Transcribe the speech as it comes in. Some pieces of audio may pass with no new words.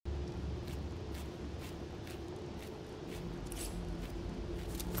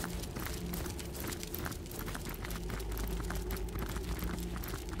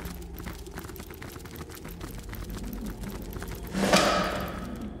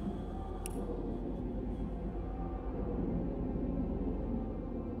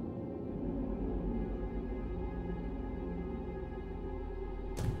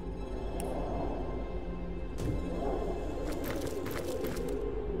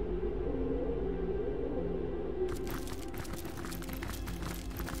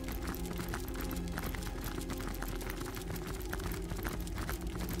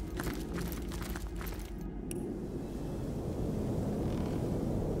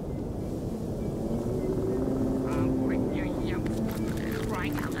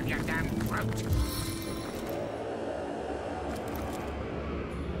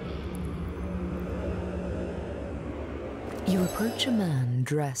approach a man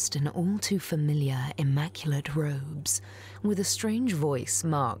dressed in all too familiar, immaculate robes, with a strange voice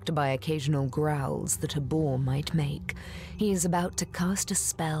marked by occasional growls that a boar might make. He is about to cast a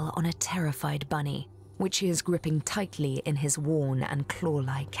spell on a terrified bunny, which he is gripping tightly in his worn and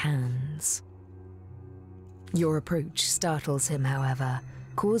claw-like hands. Your approach startles him, however,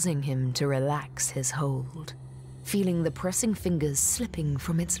 causing him to relax his hold. Feeling the pressing fingers slipping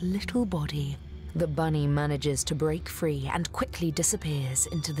from its little body, the bunny manages to break free and quickly disappears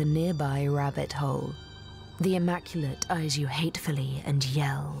into the nearby rabbit hole. The Immaculate eyes you hatefully and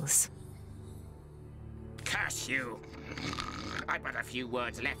yells. Curse you! I've but a few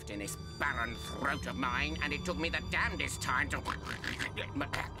words left in this barren throat of mine, and it took me the damnedest time to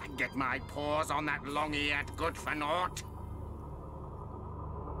get my paws on that long-eared good-for-naught.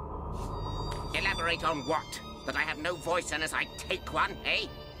 Elaborate on what? That I have no voice unless I take one, eh?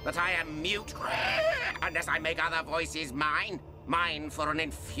 That I am mute unless I make other voices mine? Mine for an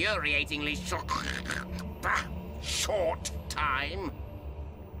infuriatingly short time?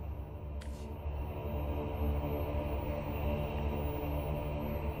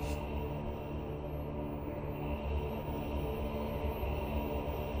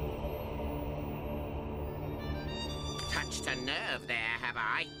 Touched a nerve there, have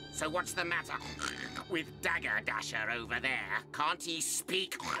I? So what's the matter with Dagger Dasher over there? Can't he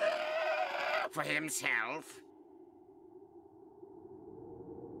speak for himself?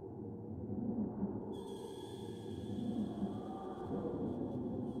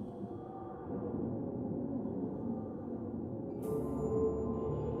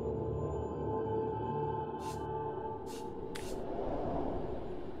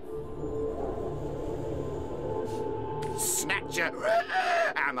 Snatcher,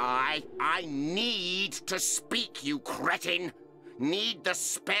 am I? I need to speak, you cretin! Need the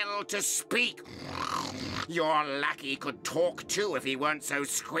spell to speak. Your lackey could talk too if he weren't so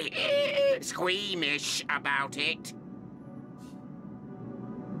squeamish about it.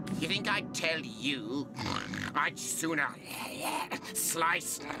 You think I'd tell you? I'd sooner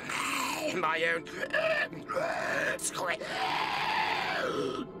slice my own square.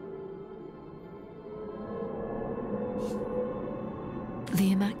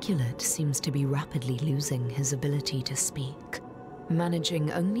 The Immaculate seems to be rapidly losing his ability to speak,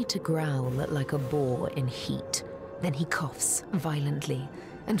 managing only to growl like a boar in heat. Then he coughs violently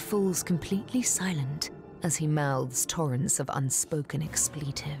and falls completely silent as he mouths torrents of unspoken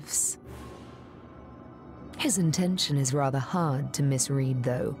expletives. His intention is rather hard to misread,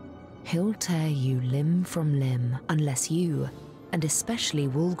 though. He'll tear you limb from limb unless you, and especially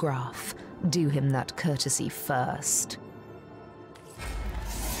Woolgraf, do him that courtesy first.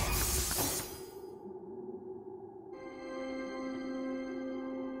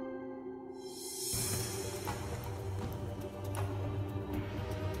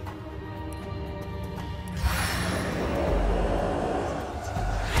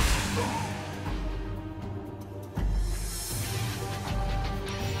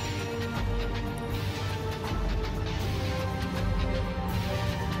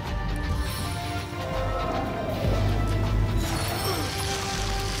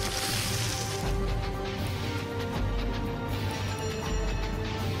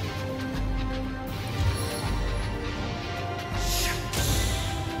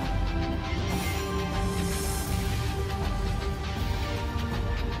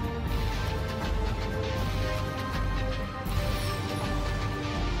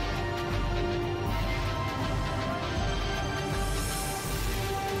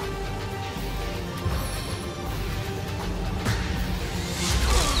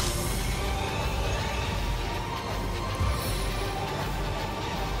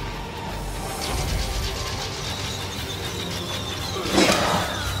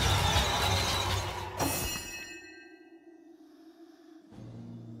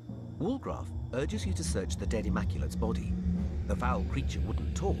 Woolgraf urges you to search the dead Immaculate's body. The foul creature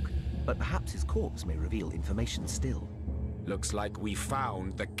wouldn't talk, but perhaps his corpse may reveal information still. Looks like we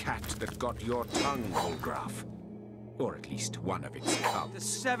found the cat that got your tongue, Woolgraf. Or at least one of its cubs. The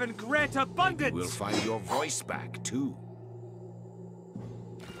seven great abundance! We'll find your voice back, too.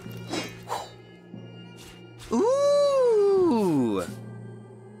 Ooh!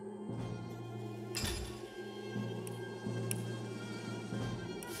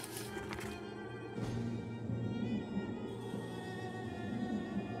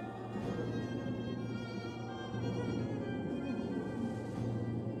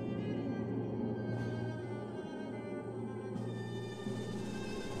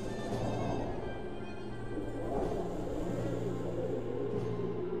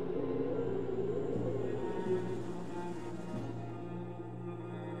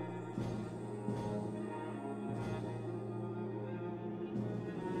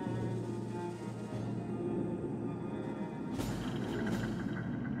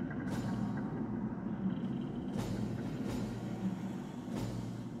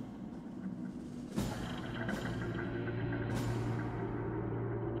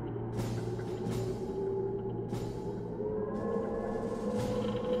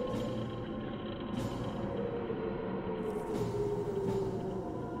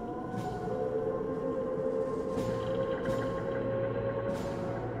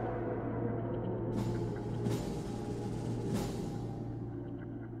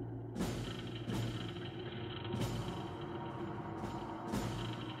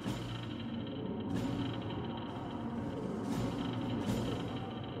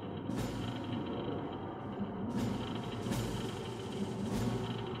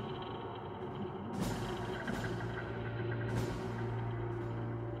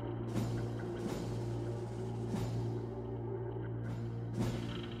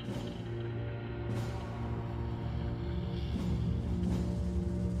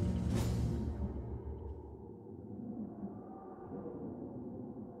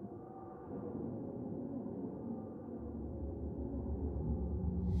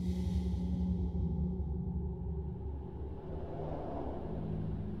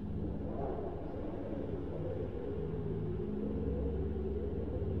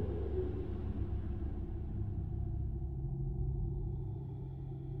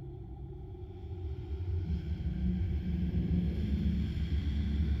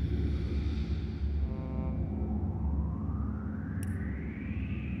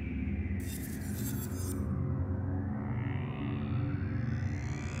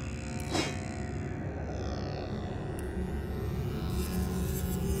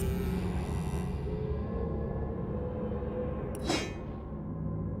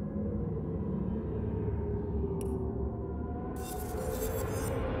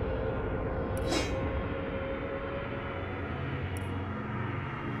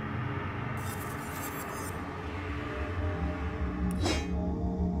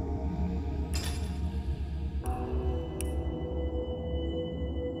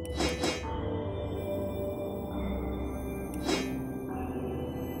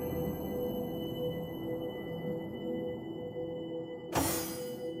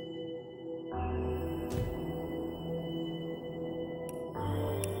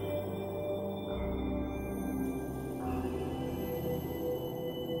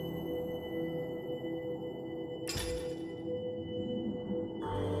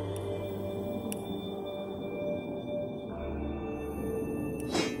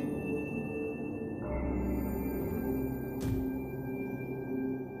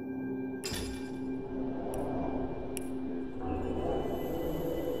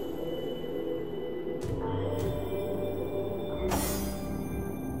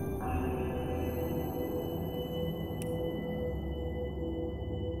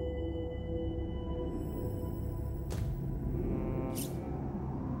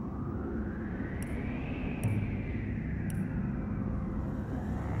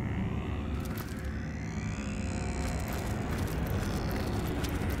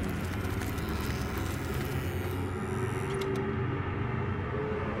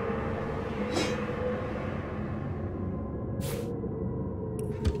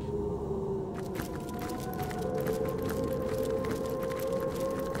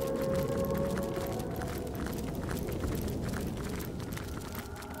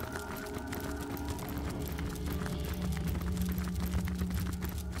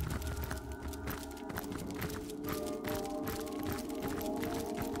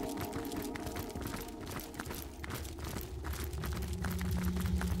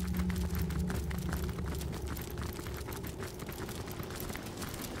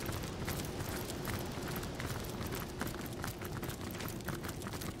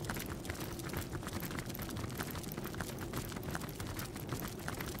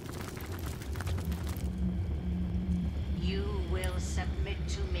 submit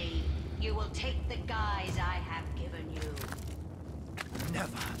to me, you will take the guise I have given you.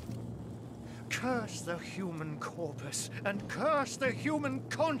 Never. Curse the human corpus, and curse the human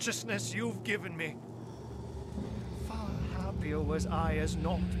consciousness you've given me. Far happier was I as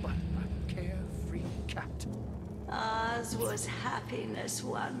naught but a carefree cat. Ours was happiness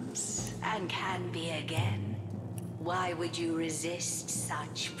once, and can be again. Why would you resist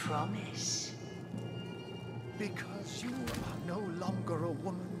such promise? Because you are no longer a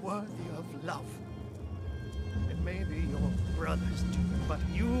woman worthy of love. It may be your brother's doing, but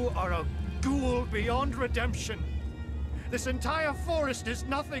you are a ghoul beyond redemption. This entire forest is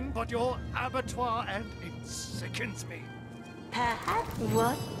nothing but your abattoir, and it sickens me. Perhaps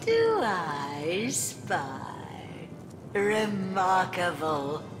what do I spy?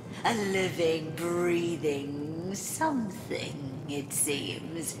 Remarkable. A living, breathing something, it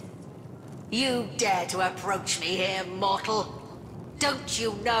seems. You dare to approach me here, mortal? Don't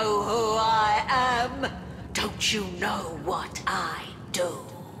you know who I am? Don't you know what I do?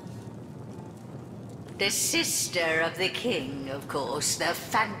 The sister of the king, of course. The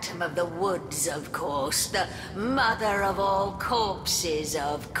phantom of the woods, of course. The mother of all corpses,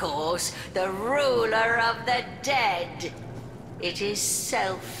 of course. The ruler of the dead. It is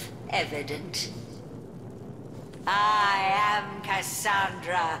self-evident. I am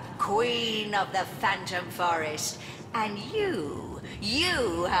Cassandra, queen of the Phantom Forest. And you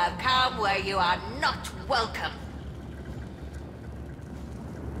have come where you are not welcome.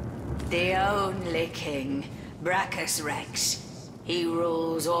 The only king, Brachus Rex. He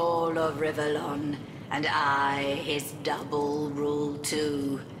rules all of Rivellon, and I, his double, rule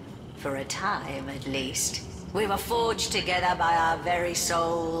too. For a time, at least. We were forged together by our very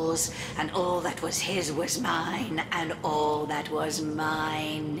souls, and all that was his was mine, and all that was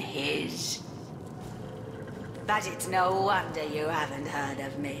mine his. But it's no wonder you haven't heard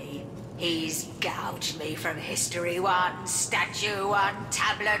of me. He's gouged me from history, one statue, one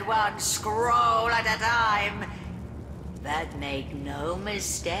tablet, one scroll at a time. But make no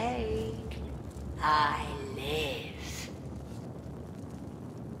mistake, I live.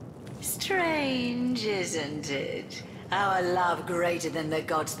 Strange, isn't it? How a love greater than the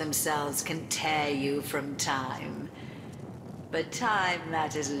gods themselves can tear you from time. But time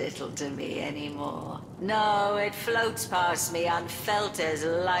matters little to me anymore. No, it floats past me unfelt as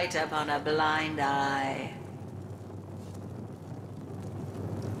light upon a blind eye.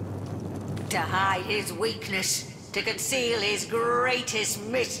 To hide his weakness, to conceal his greatest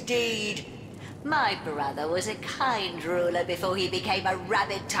misdeed. My brother was a kind ruler before he became a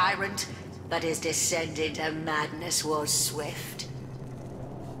rabid tyrant, but his descent into madness was swift.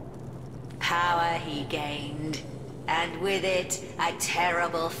 Power he gained, and with it, a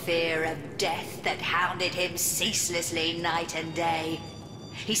terrible fear of death that hounded him ceaselessly night and day.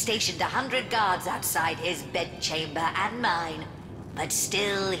 He stationed 100 guards outside his bedchamber and mine, but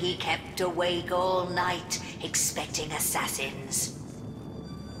still he kept awake all night, expecting assassins.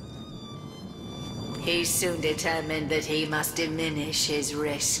 He soon determined that he must diminish his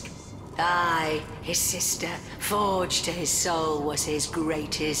risk. I, his sister, forged to his soul, was his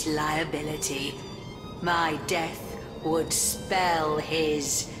greatest liability. My death would spell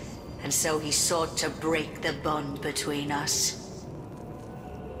his, and so he sought to break the bond between us.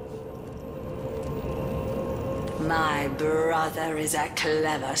 My brother is a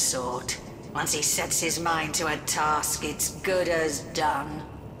clever sort. Once he sets his mind to a task, it's good as done.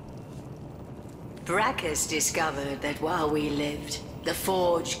 Brachus discovered that while we lived, the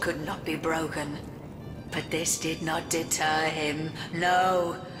forge could not be broken. But this did not deter him,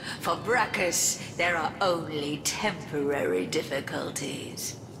 no. For Brachus, there are only temporary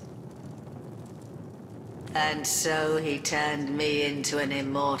difficulties. And so he turned me into an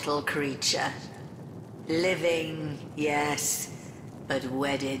immortal creature. Living, yes, but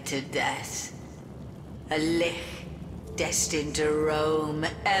wedded to death. A lich, destined to roam,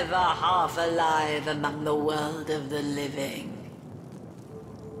 ever half alive among the world of the living.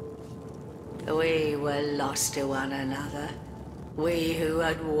 We were lost to one another. We who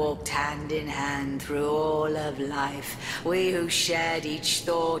had walked hand in hand through all of life. We who shared each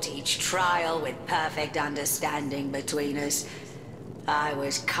thought, each trial with perfect understanding between us. I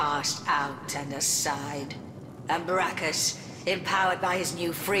was cast out and aside. And Brachus, empowered by his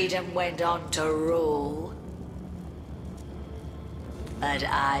new freedom, went on to rule. But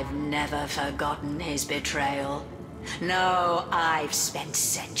I've never forgotten his betrayal. No, I've spent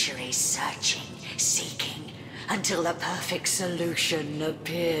centuries searching, seeking, until the perfect solution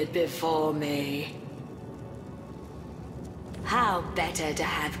appeared before me. How better to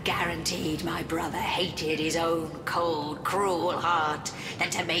have guaranteed my brother hated his own cold, cruel heart than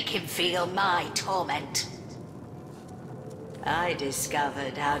to make him feel my torment. I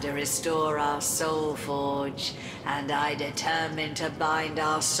discovered how to restore our soul forge, and I determined to bind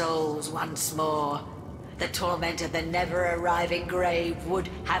our souls once more. The torment of the never-arriving grave would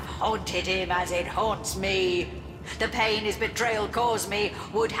have haunted him as it haunts me. The pain his betrayal caused me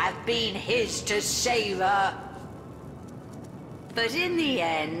would have been his to savor. But in the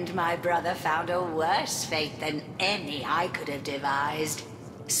end, my brother found a worse fate than any I could have devised.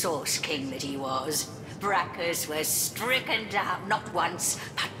 Source King that he was, Brachus was stricken down not once,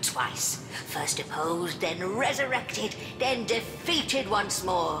 but twice. First deposed, then resurrected, then defeated once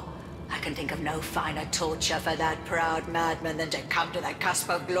more. I can think of no finer torture for that proud madman than to come to the cusp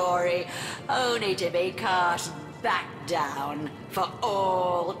of glory, only to be cast back down for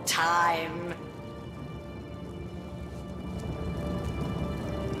all time.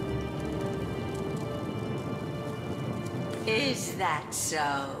 Is that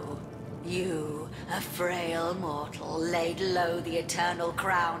so? You, a frail mortal, laid low the eternal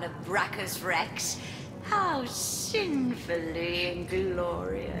crown of Brachus Rex? How sinfully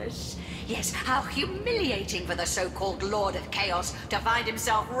inglorious. Yes, how humiliating for the so-called Lord of Chaos to find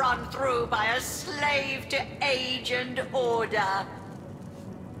himself run through by a slave to age and order.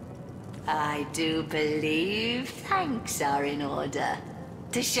 I do believe thanks are in order.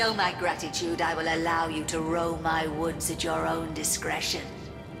 To show my gratitude, I will allow you to roam my woods at your own discretion.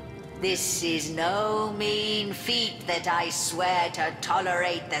 This is no mean feat that I swear to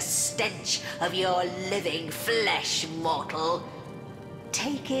tolerate the stench of your living flesh, mortal.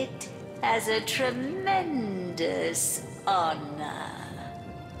 Take it as a tremendous honor.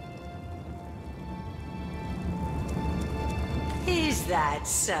 Is that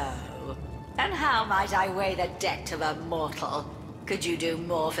so? And how might I weigh the debt of a mortal? Could you do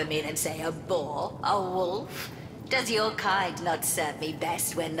more for me than, say, a boar, a wolf? Does your kind not serve me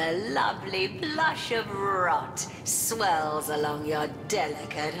best when the lovely blush of rot swells along your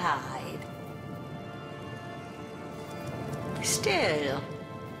delicate hide? Still,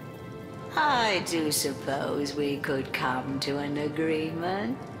 I do suppose we could come to an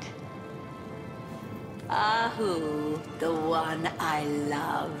agreement. Ahu, the one I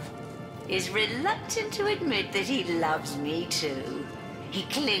love, is reluctant to admit that he loves me too. He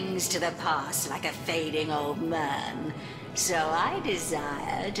clings to the past like a fading old man. So I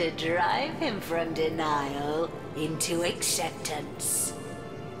desire to drive him from denial into acceptance.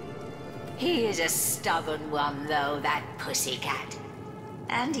 He is a stubborn one, though, that pussycat.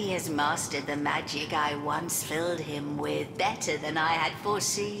 And he has mastered the magic I once filled him with better than I had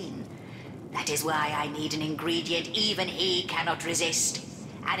foreseen. That is why I need an ingredient even he cannot resist.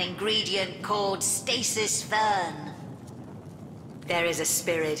 An ingredient called stasis fern. There is a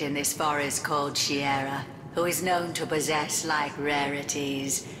spirit in this forest called Shiera, who is known to possess like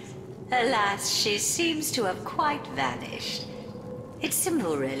rarities. Alas, she seems to have quite vanished. It's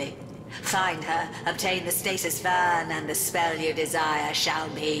simple, really. Find her, obtain the stasis fern, and the spell you desire shall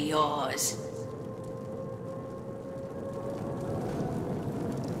be yours.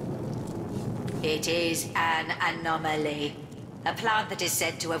 It is an anomaly. A plant that is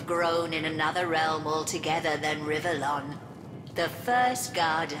said to have grown in another realm altogether than Rivellon. The first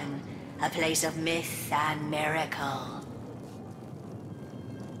garden, a place of myth and miracle.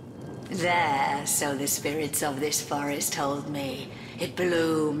 There, so the spirits of this forest told me, it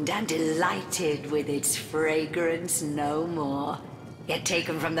bloomed and delighted with its fragrance no more. Yet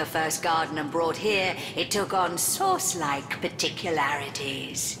taken from the first garden and brought here, it took on source-like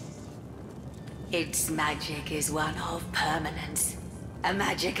particularities. Its magic is one of permanence. A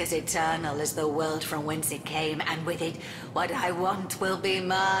magic as eternal as the world from whence it came, and with it, what I want will be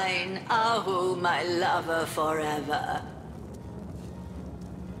mine. Ahu, my lover forever.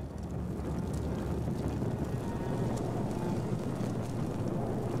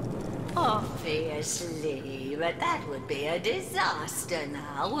 Obviously, but that would be a disaster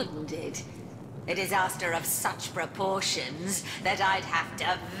now, wouldn't it? A disaster of such proportions that I'd have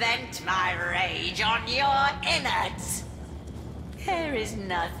to vent my rage on your innards. There is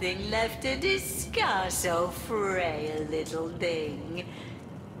nothing left to discuss, oh frail little thing.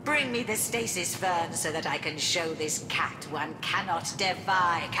 Bring me the stasis fern so that I can show this cat one cannot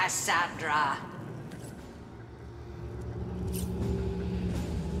defy Cassandra.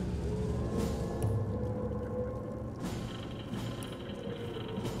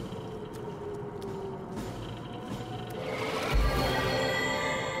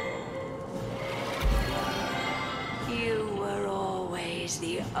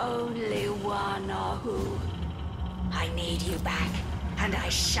 The only one, Ahu. I need need you back, and I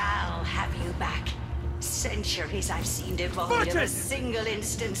shall have you back. Centuries I've seen devoid of a single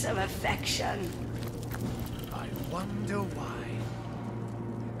instance of affection. I wonder why.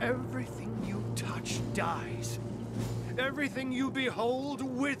 Everything you touch dies. Everything you behold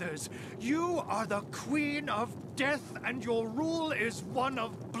withers. You are the queen of death, and your rule is one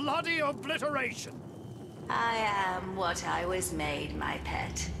of bloody obliteration. I am what I was made, my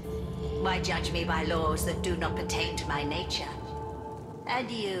pet. Why judge me by laws that do not pertain to my nature? And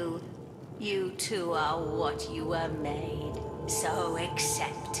you too are what you were made, so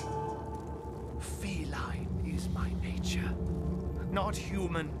accept. Feline is my nature, not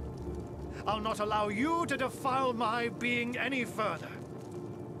human. I'll not allow you to defile my being any further.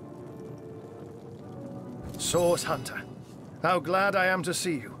 Source Hunter, how glad I am to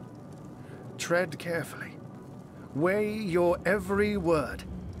see you. Tread carefully. Weigh your every word.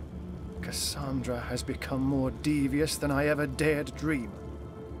 Cassandra has become more devious than I ever dared dream.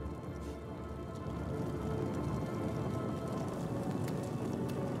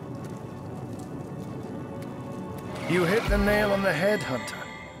 You hit the nail on the head, Hunter.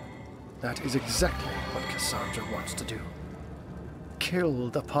 That is exactly what Cassandra wants to do. Kill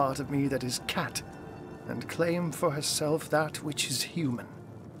the part of me that is cat, and claim for herself that which is human.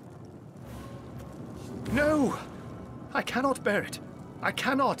 No! I cannot bear it. I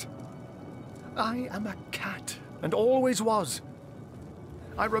cannot. I am a cat, and always was.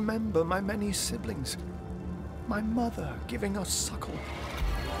 I remember my many siblings. My mother giving us suckle,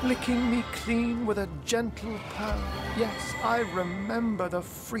 licking me clean with a gentle purr. Yes, I remember the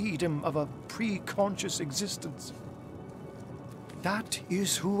freedom of a pre-conscious existence. That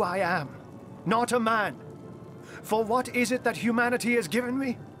is who I am, not a man. For what is it that humanity has given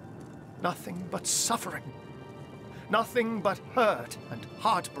me? Nothing but suffering. Nothing but hurt and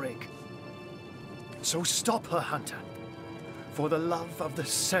heartbreak. So stop her, Hunter. For the love of the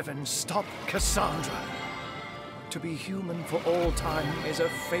Seven, stop Cassandra. To be human for all time is a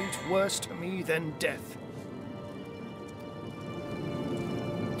fate worse to me than death.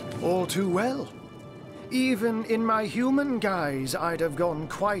 All too well. Even in my human guise, I'd have gone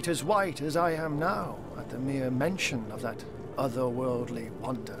quite as white as I am now at the mere mention of that otherworldly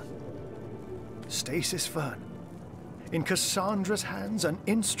wonder. Stasis Fern. In Cassandra's hands, an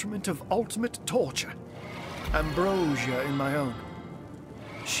instrument of ultimate torture. Ambrosia in my own.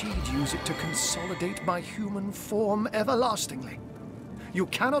 She'd use it to consolidate my human form everlastingly. You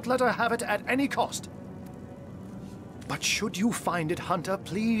cannot let her have it at any cost. But should you find it, Hunter,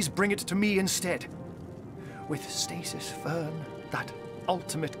 please bring it to me instead. With Stasis Fern, that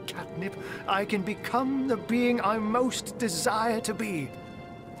ultimate catnip, I can become the being I most desire to be.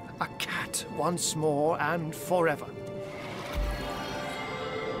 A cat once more and forever.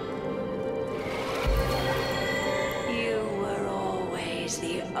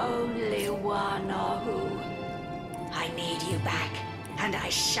 The only one, Ahu. I need you back, and I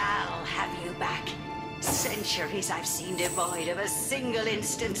shall have you back. Centuries I've seen devoid of a single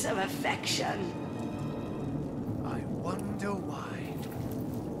instance of affection. I wonder why.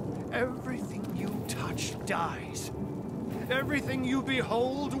 Everything you touch dies. Everything you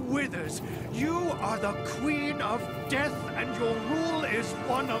behold withers. You are the queen of death, and your rule is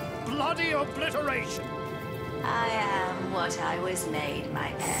one of bloody obliteration. I am what I was made,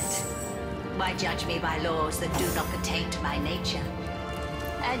 my pet. Why judge me by laws that do not pertain to my nature?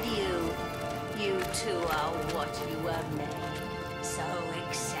 And you too are what you were made, so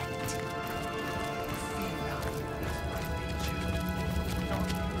accept.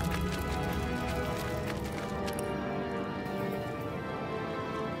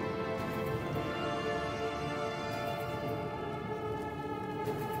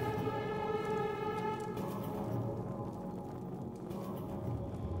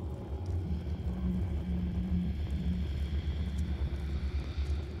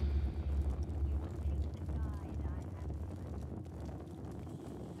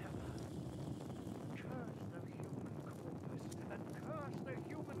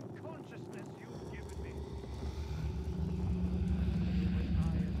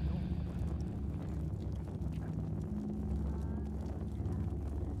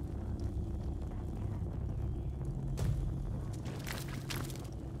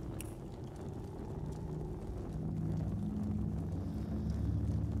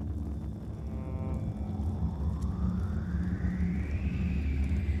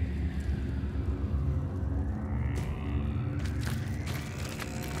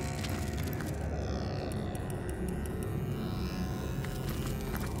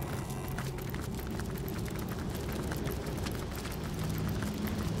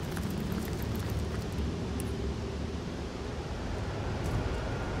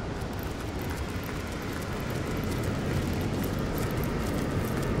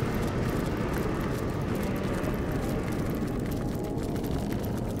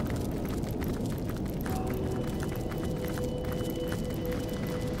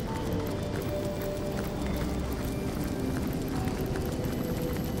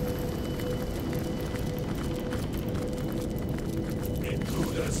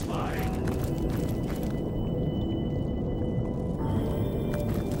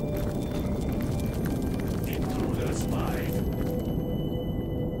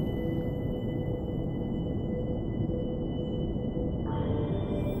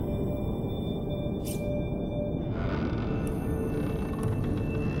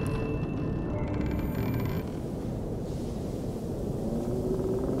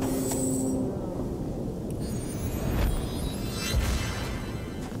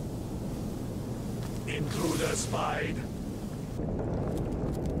 Intruder spied.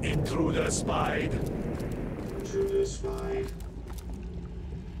 Intruder spied. Intruder spied.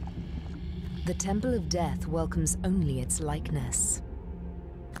 The Temple of Death welcomes only its likeness.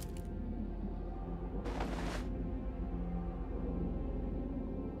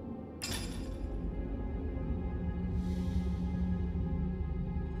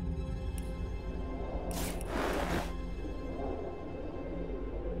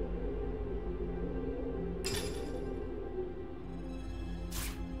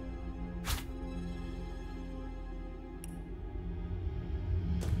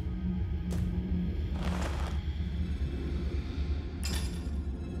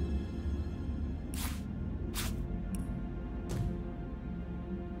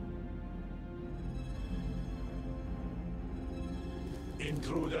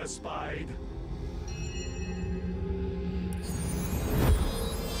 Intruder spied.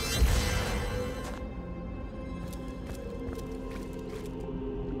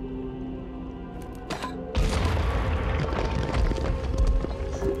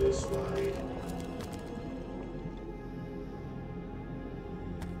 Intruder spied.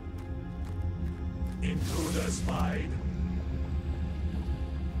 Intruder spied.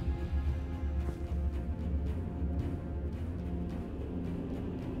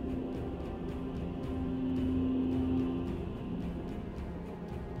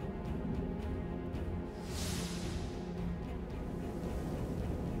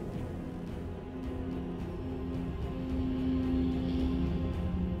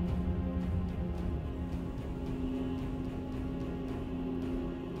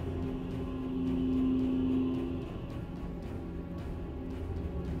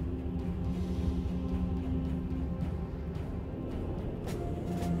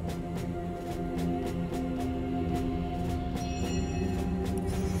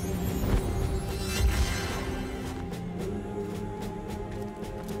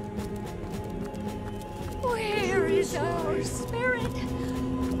 Where is our spirit?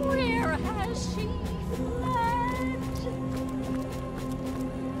 Where has she fled?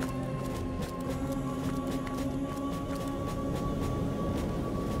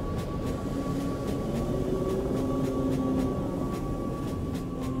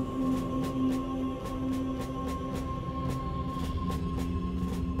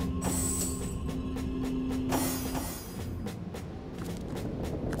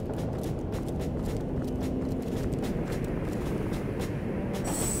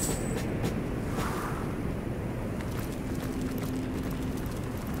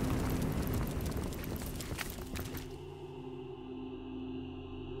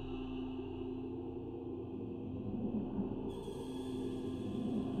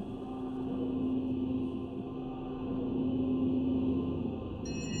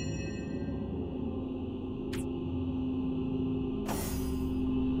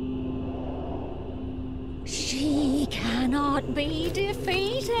 She cannot be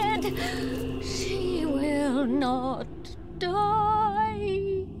defeated. She will not die.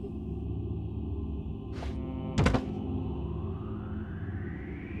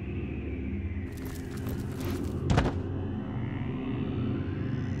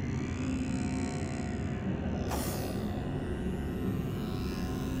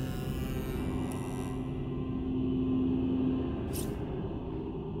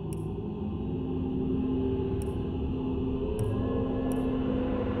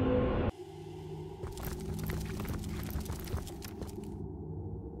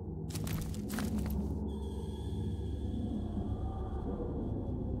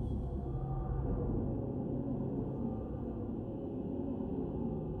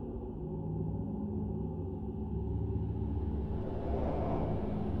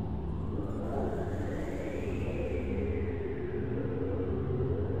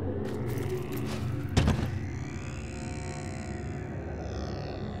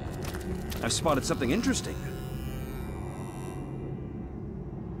 I've spotted something interesting.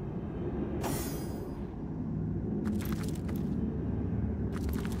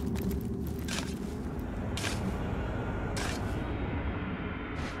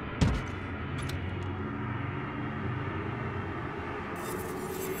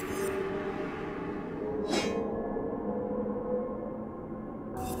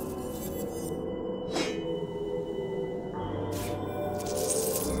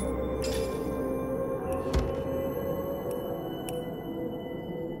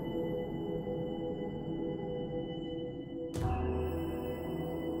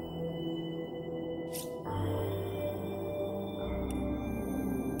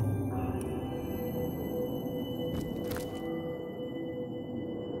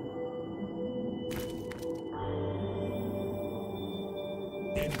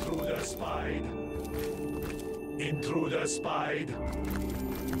 Intruder spied. Intruder spied.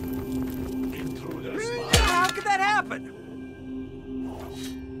 Intruder spied. How could that happen?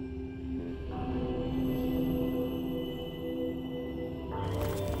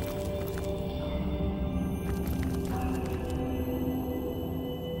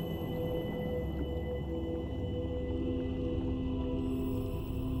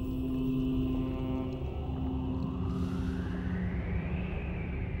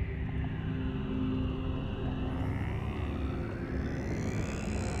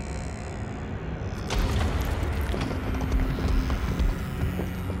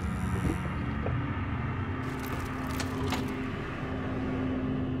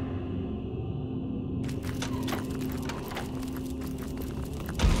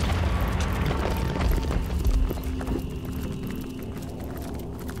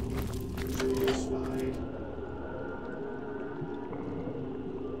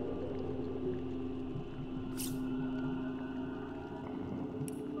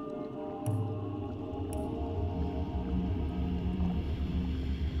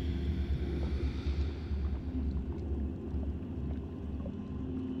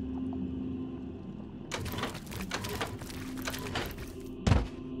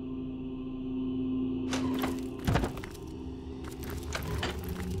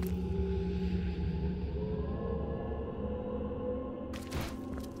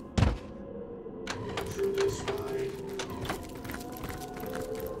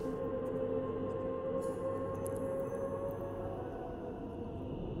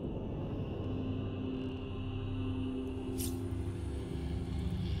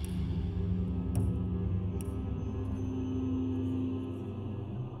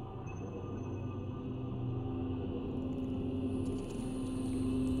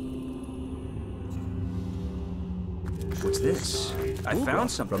 What's this? I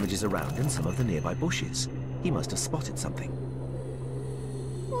found something. Rummages around in some of the nearby bushes. He must have spotted something.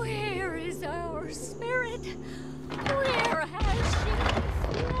 Where is our spirit? Where has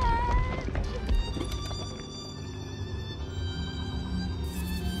she fled?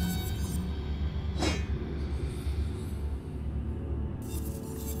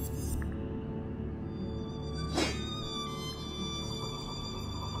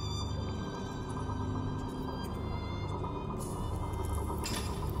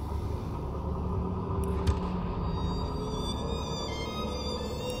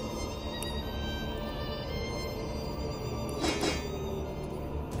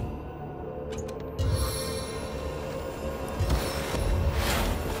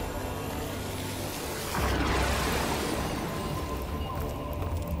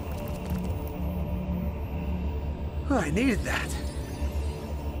 I needed that.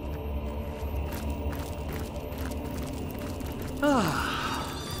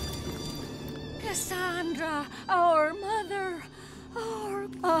 Cassandra, our mother, our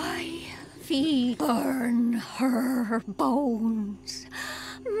eye, feet, burn her bones,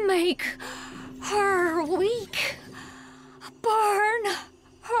 make her weak, burn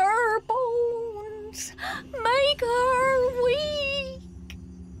her bones, make her weak.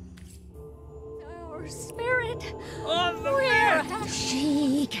 Our spirit, On the where mend!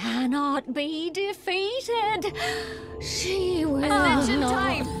 she cannot be defeated. She will Ascension not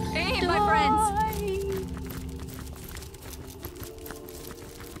time! Aim, my friends! die.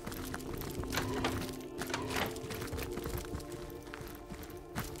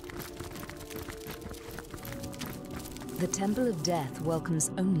 The Temple of Death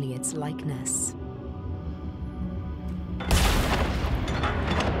welcomes only its likeness.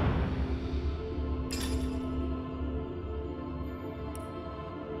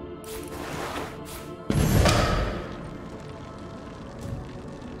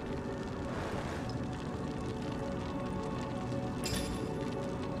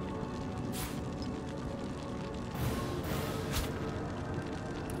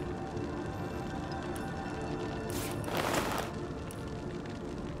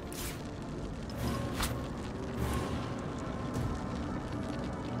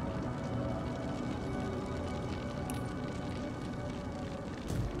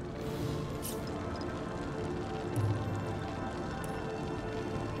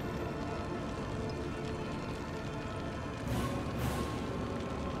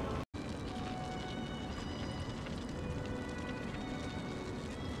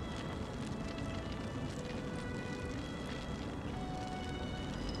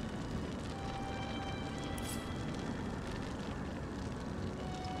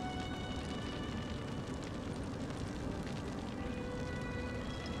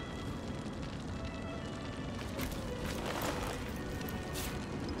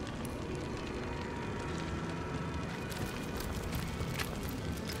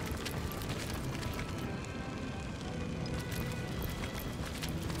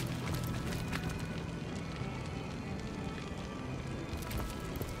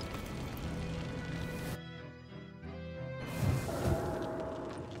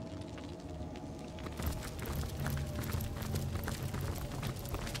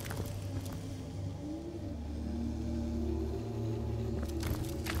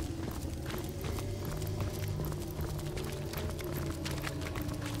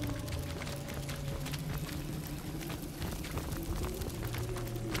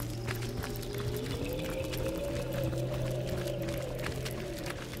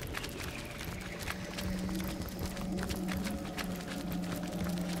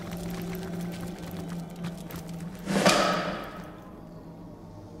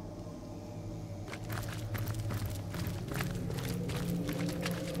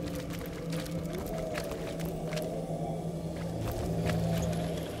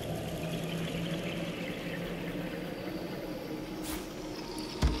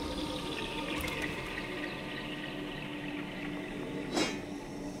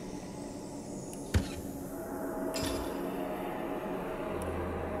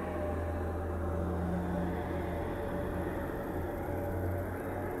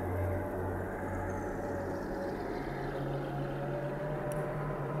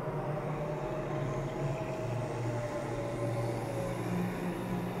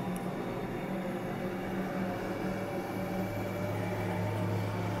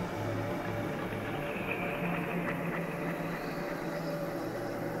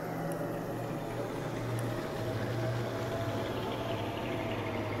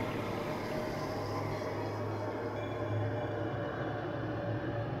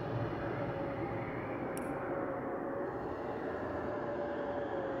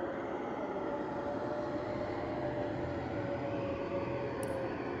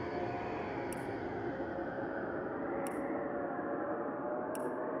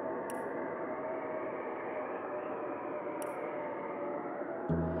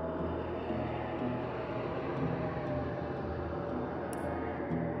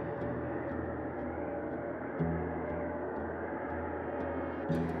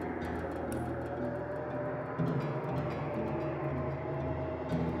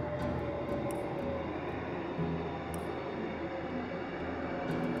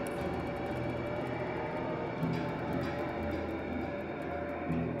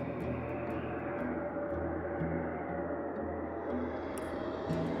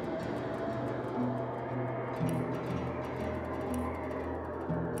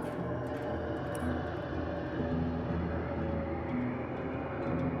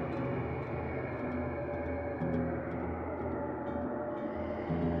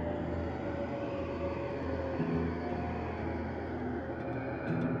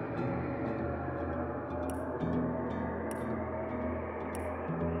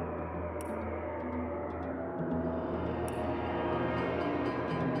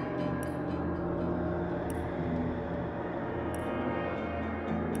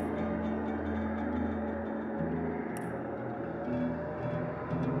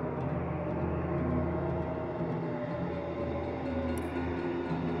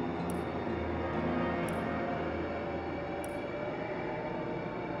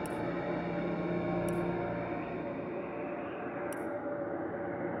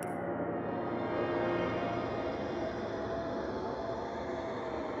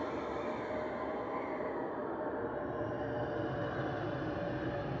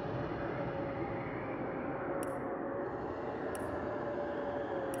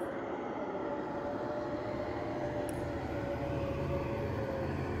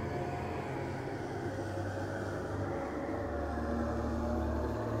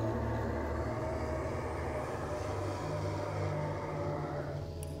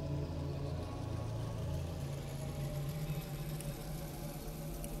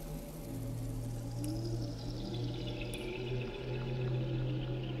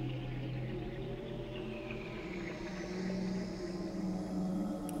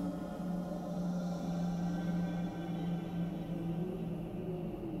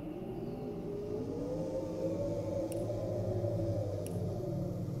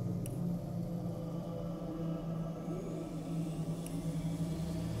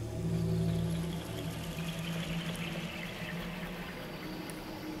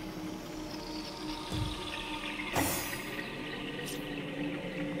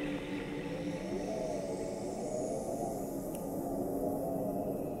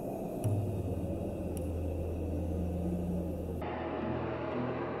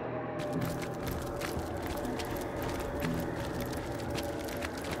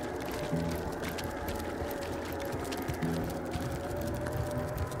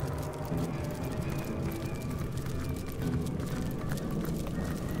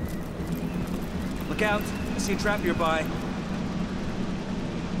 Look out! I see a trap nearby.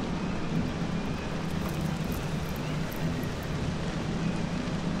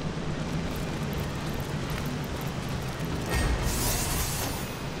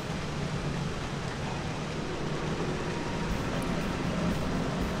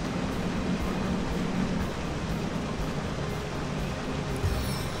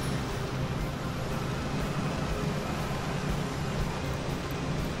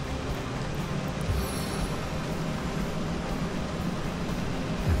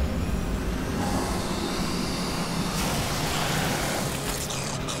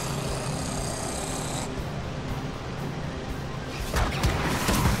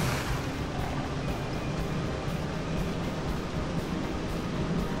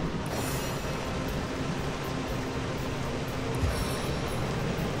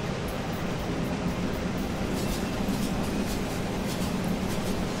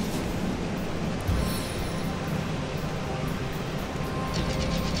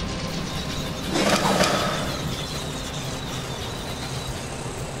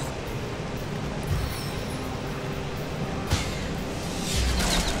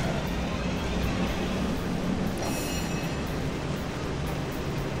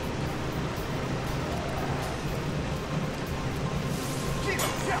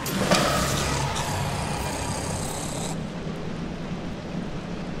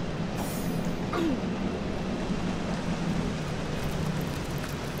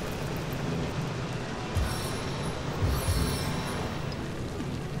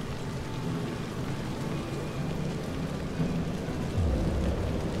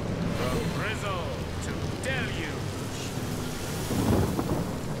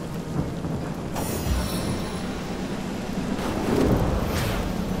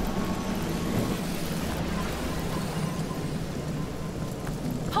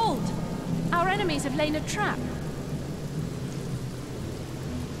 Our enemies have laid a trap.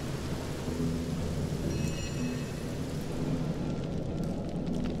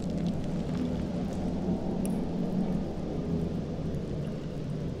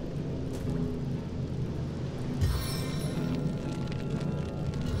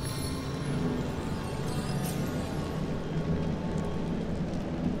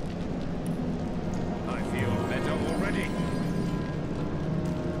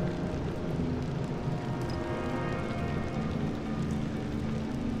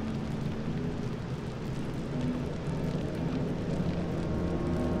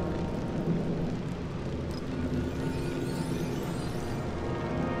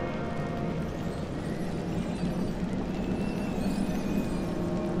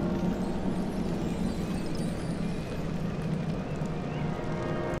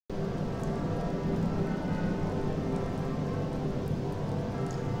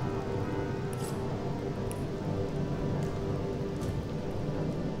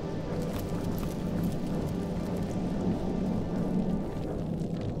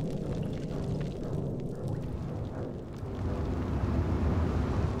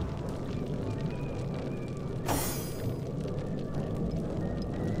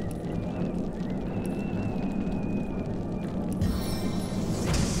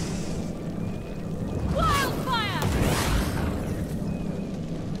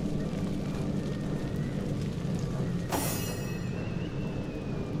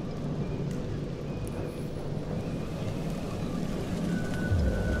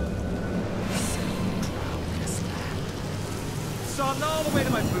 Sodden all the way to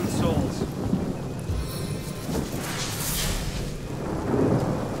my boot soles.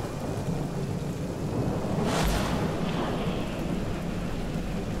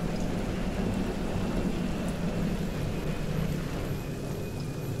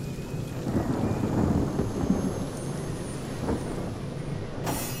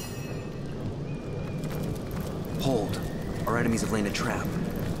 Hold. Our enemies have laid a trap.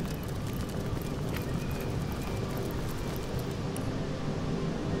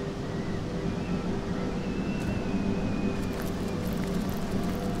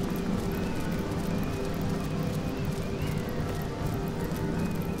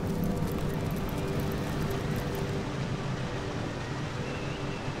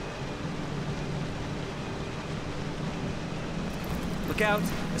 Look out!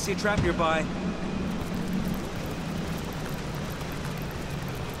 I see a trap nearby.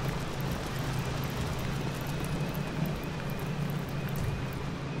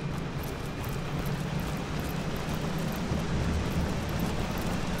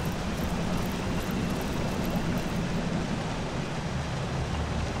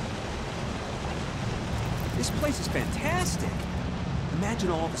 This place is fantastic. Imagine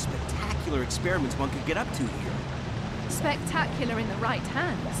all the spectacular experiments one could get up to here. Spectacular in the right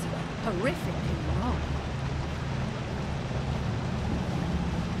hands, horrific in the wrong.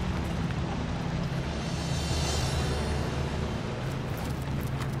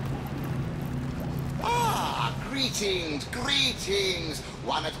 Ah, greetings, greetings!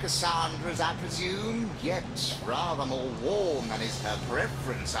 One of Cassandra's, I presume, yet rather more warm than is her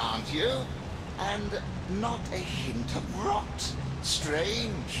preference, aren't you? And not a hint of rot.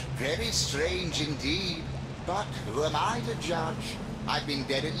 Strange, very strange indeed. But who am I to judge? I've been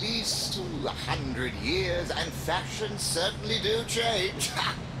dead at least 100 years, and fashions certainly do change.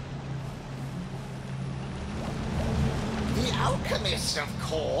 The Alchemist, of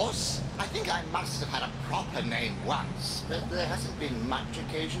course. I think I must have had a proper name once, but there hasn't been much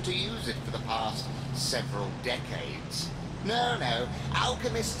occasion to use it for the past several decades. No, no,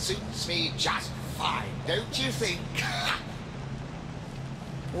 Alchemist suits me just fine, don't you think?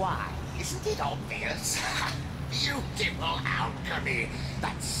 Why? Isn't it obvious? Beautiful alchemy!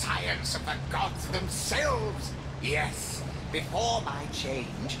 That science of the gods themselves! Yes, before my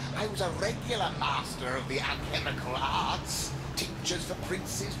change, I was a regular master of the alchemical arts. Tinctures for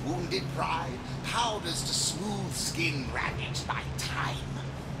princes' wounded pride, powders to smooth skin ravaged by time.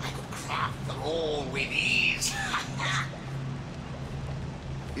 I could craft them all with ease.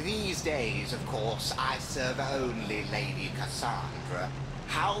 These days, of course, I serve only Lady Cassandra.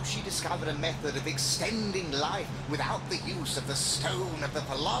 How she discovered a method of extending life without the use of the stone of the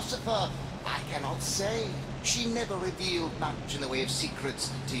philosopher, I cannot say. She never revealed much in the way of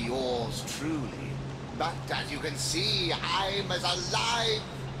secrets to yours truly. But as you can see, I'm as alive,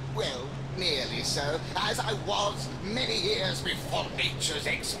 well, nearly so, as I was many years before nature's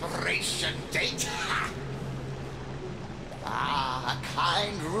expiration date. Ah, a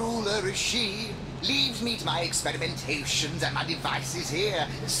kind ruler is she. Leaves me to my experimentations and my devices here,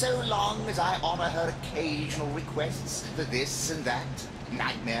 so long as I honor her occasional requests for this and that.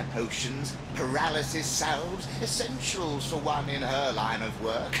 Nightmare potions, paralysis salves, essentials for one in her line of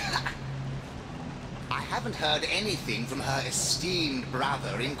work. I haven't heard anything from her esteemed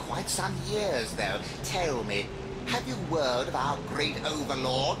brother in quite some years, though. Tell me, have you word of our great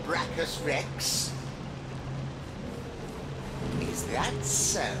overlord, Brachus Rex? Is that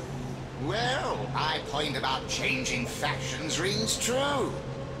so? Well, my point about changing fashions rings true.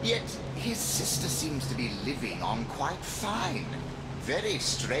 Yet his sister seems to be living on quite fine. Very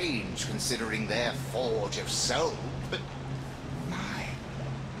strange, considering their forge of soul, but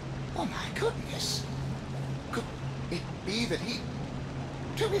oh my goodness. Could it be that he...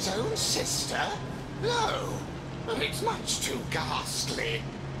 to his own sister? No, it's much too ghastly.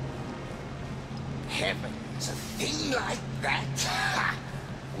 Heavens, a thing like that?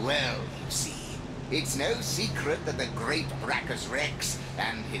 Well, you see, it's no secret that the great Brachus Rex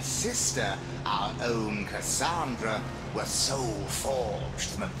and his sister, our own Cassandra, were soul forged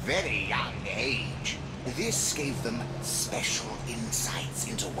from a very young age. This gave them special insights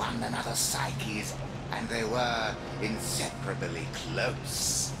into one another's psyches, and they were inseparably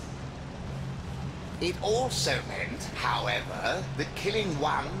close. It also meant, however, that killing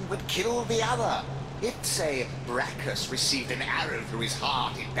one would kill the other. If, say, Brachus received an arrow through his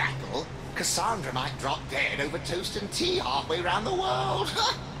heart in battle, Cassandra might drop dead over toast and tea halfway around the world.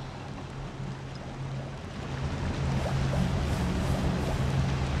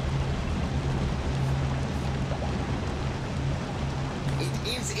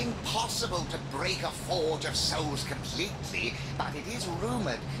 It is impossible to break a forge of souls completely, but it is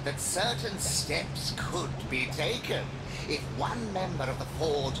rumored that certain steps could be taken. If one member of the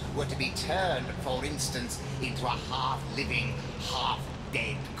forge were to be turned, for instance, into a half-living,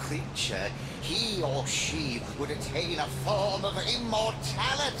 half-dead creature, he or she would attain a form of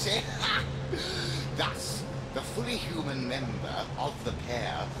immortality. Thus, the fully human member of the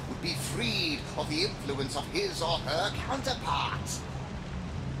pair would be freed of the influence of his or her counterpart.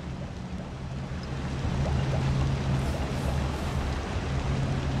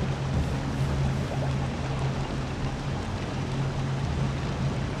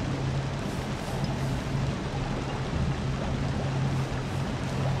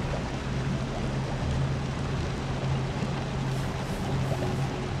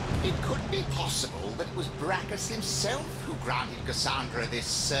 Brachus himself who granted Cassandra this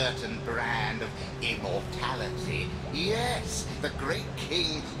certain brand of immortality. Yes, the great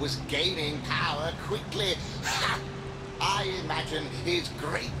king was gaining power quickly. I imagine his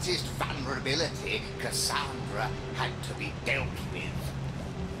greatest vulnerability, Cassandra, had to be dealt with.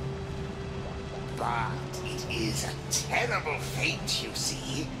 But it is a terrible fate, you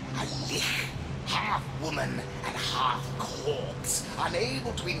see. A lich, half woman and half corpse,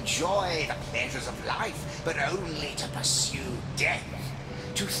 unable to enjoy the pleasures of life, but only to pursue death.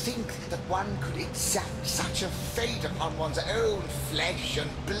 To think that one could exact such a fate upon one's own flesh and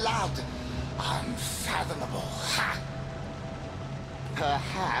blood, unfathomable. Ha!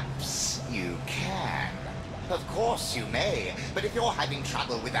 Perhaps you can. Of course you may, but if you're having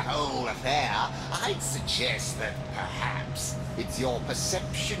trouble with the whole affair, I'd suggest that perhaps it's your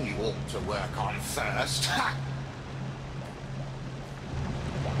perception you ought to work on first. Ha!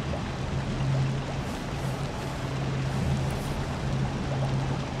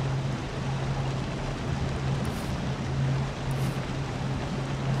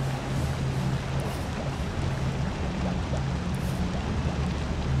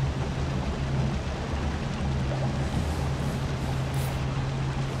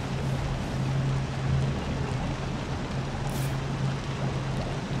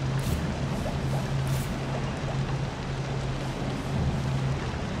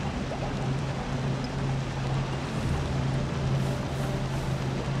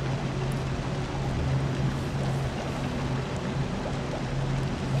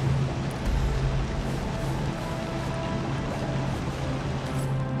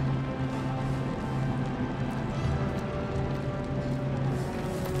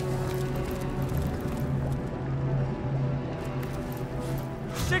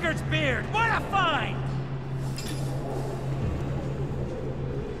 Sigurd's beard! What a find!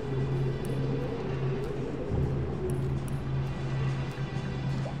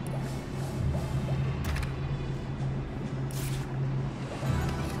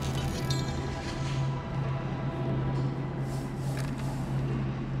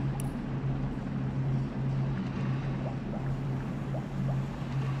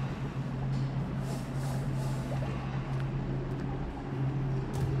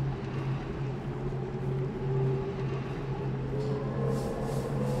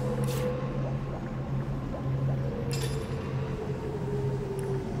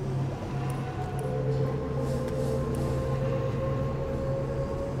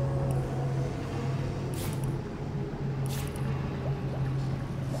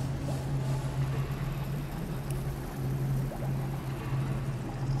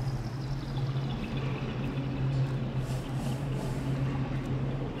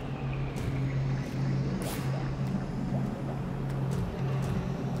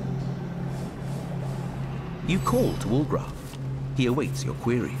 You call to Woolgraf. He awaits your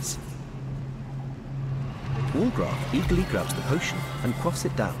queries. Woolgraf eagerly grabs the potion and quaffs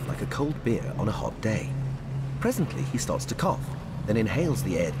it down like a cold beer on a hot day. Presently, he starts to cough, then inhales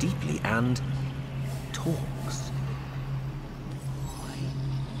the air deeply and talks.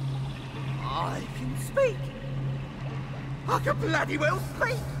 I can speak. I can bloody well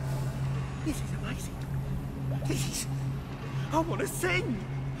speak. This is amazing. This is... I want to sing.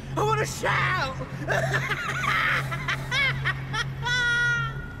 I want to shout.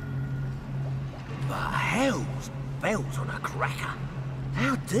 But hell's bells on a cracker.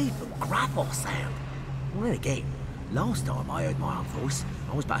 How deep and gruff I sound. Well, then again, last time I heard my own voice,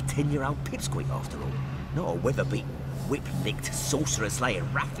 I was but a 10-year-old pipsqueak after all. Not a weather-beaten, whip-licked,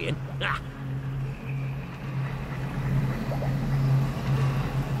 sorcerer-slaying ruffian.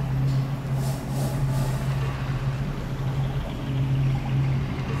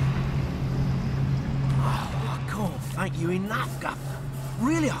 Thank you enough, Governor.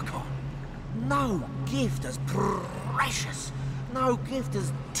 Really, I can't. No gift as precious, no gift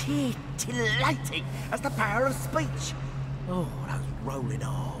as titillating as the power of speech. Oh, those rolling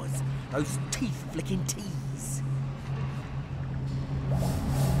R's, those teeth-flicking T's.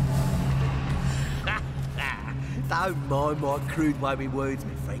 Don't mind my crude way with words,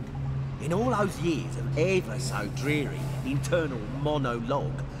 my friend. In all those years of ever so dreary internal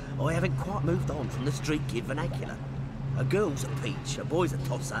monologue, I haven't quite moved on from the street kid vernacular. A girl's a peach, a boy's a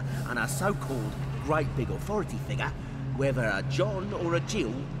tosser, and a so-called great big authority figure, whether a John or a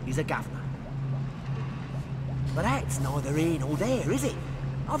Jill, is a governor. But that's neither here nor there, is it?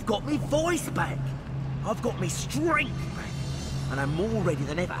 I've got me voice back. I've got me strength back. And I'm more ready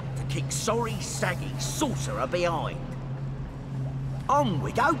than ever to kick sorry, saggy sorcerer behind. On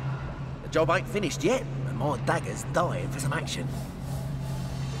we go. The job ain't finished yet, and my dagger's dying for some action.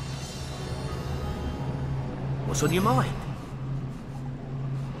 What's on your mind?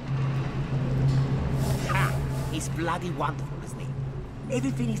 Ha! It's bloody wonderful, isn't it?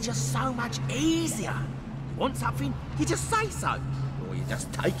 Everything is just so much easier. You want something, you just say so. Or you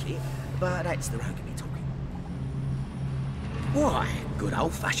just take it, but that's the Rogamy talking. Why, good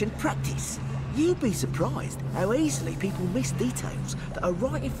old-fashioned practice. You'd be surprised how easily people miss details that are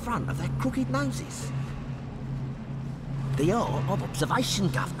right in front of their crooked noses. The art of observation,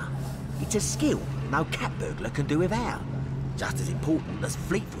 Governor. It's a skill no cat burglar can do without. Just as important as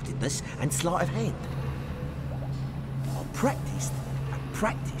fleet-footedness and sleight of hand. I practiced and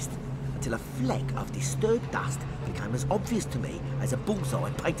practiced until a fleck of disturbed dust became as obvious to me as a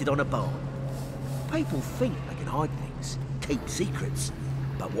bullseye painted on a barn. People think they can hide things, keep secrets,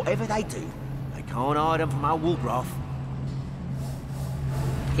 but whatever they do, they can't hide them from our Woolgraf.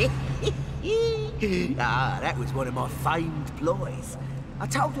 That was one of my famed ploys. I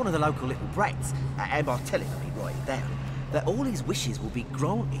told one of the local little brats, and by telling him he'd write it down, that all his wishes would be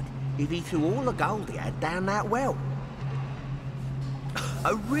granted if he threw all the gold he had down that well.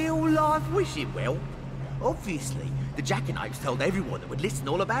 A real-life wishing well? Obviously, the jackanapes told everyone that would listen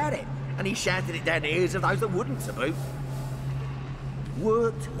all about it, and he shouted it down the ears of those that wouldn't, to boot.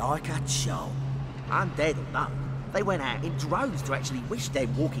 Worked like a charm. Undead or no, they went out in droves to actually wish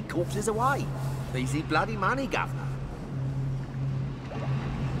them walking corpses away. Easy bloody money, Governor.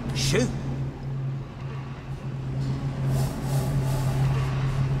 Shoot!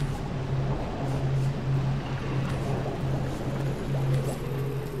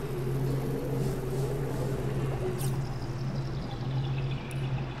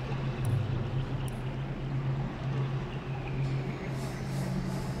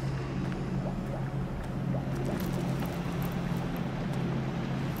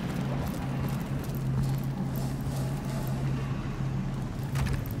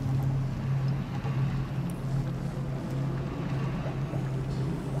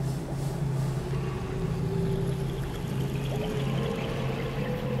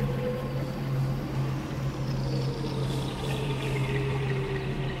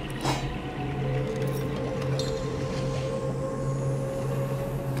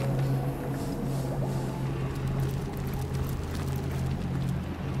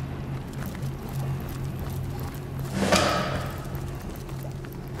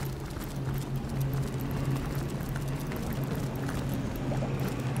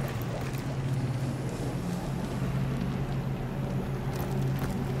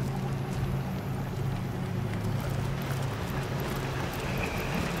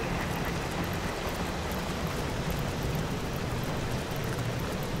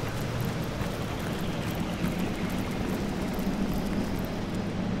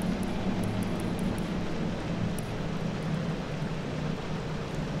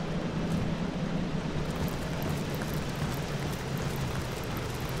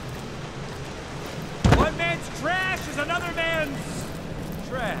 is another man's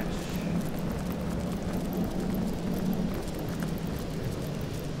trash.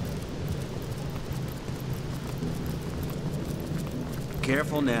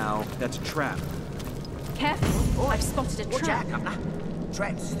 Careful now, that's a trap. Careful, I've spotted a Watch trap. out, Governor.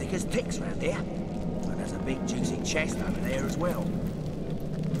 Traps thick as ticks round here. And there's a big juicy chest over there as well.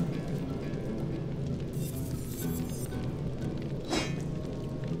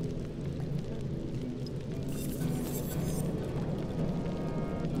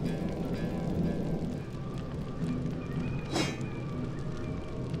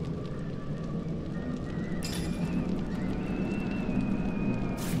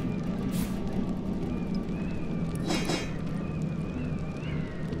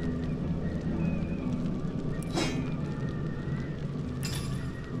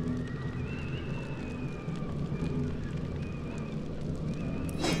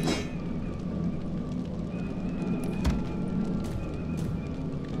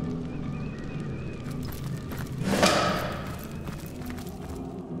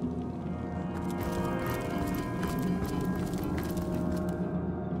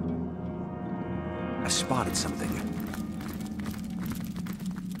 Spotted something.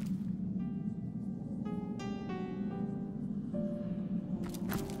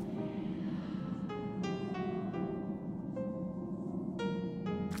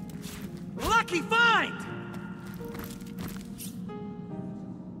 Lucky find!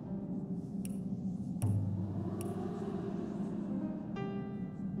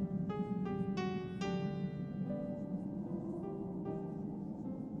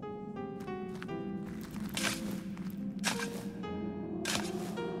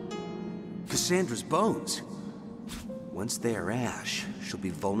 Cassandra's bones. Once they are ash, she'll be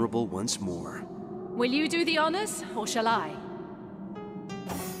vulnerable once more. Will you do the honors, or shall I?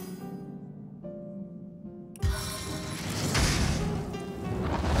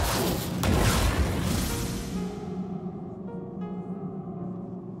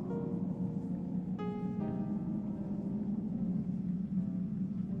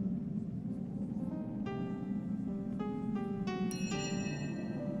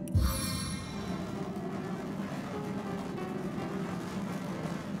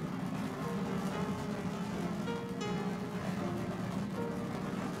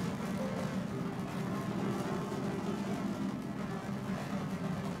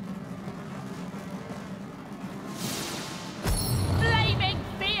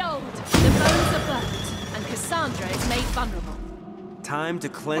 Cassandra is made vulnerable. Time to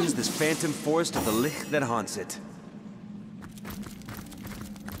cleanse this phantom forest of the lich that haunts it.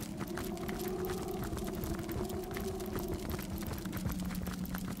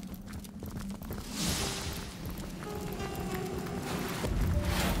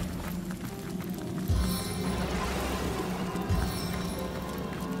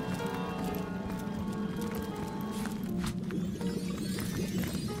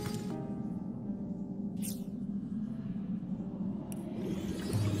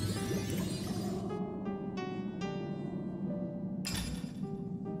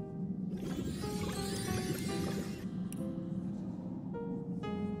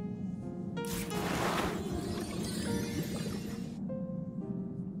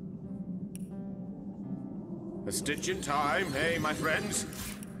 A stitch in time, hey, my friends?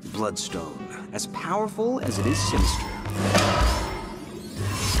 Bloodstone, as powerful as it is sinister.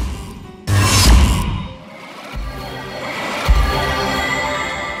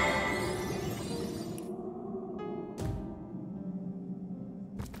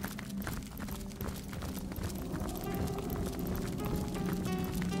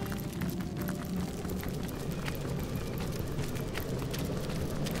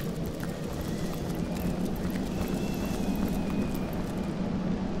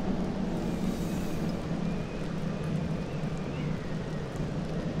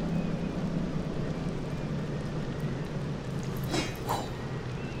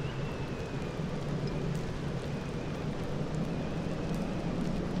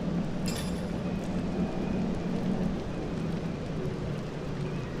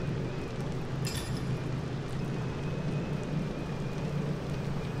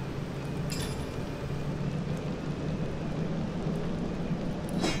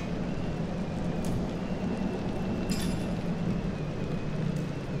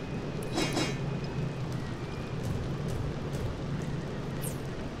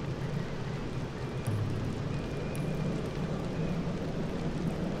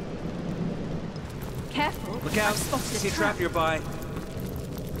 Careful. Look out! I see a trap nearby.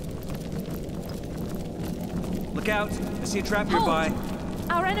 Look out! I see a trap nearby.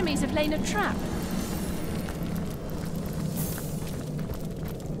 Our enemies have laid a trap.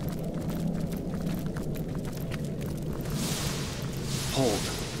 Hold.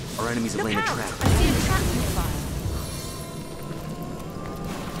 Our enemies have laid a trap. I see a trap nearby.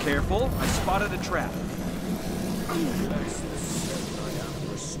 Careful, I spotted a trap.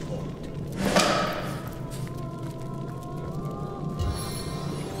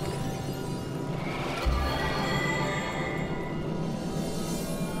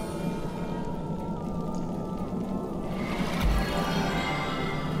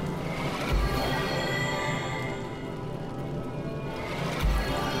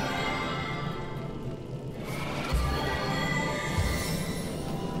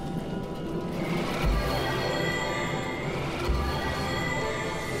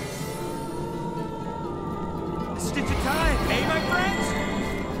 Stitch of time, hey, my friends?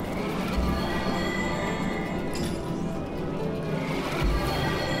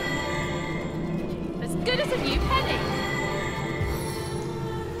 As good as a new penny.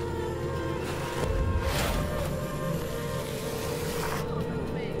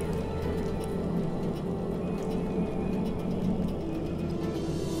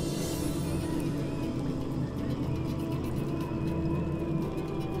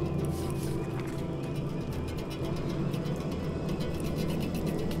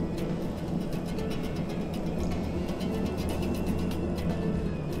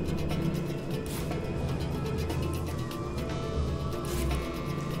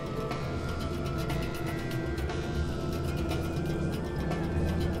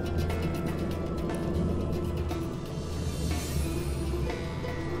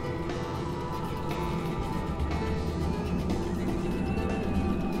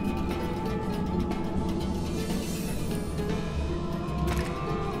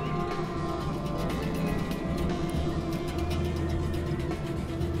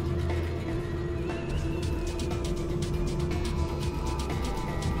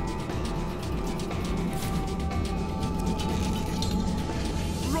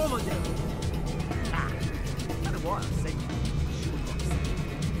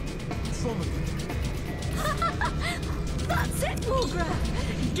 That's it,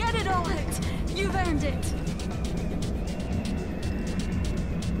 Wargraph! Get it all out! You've earned it!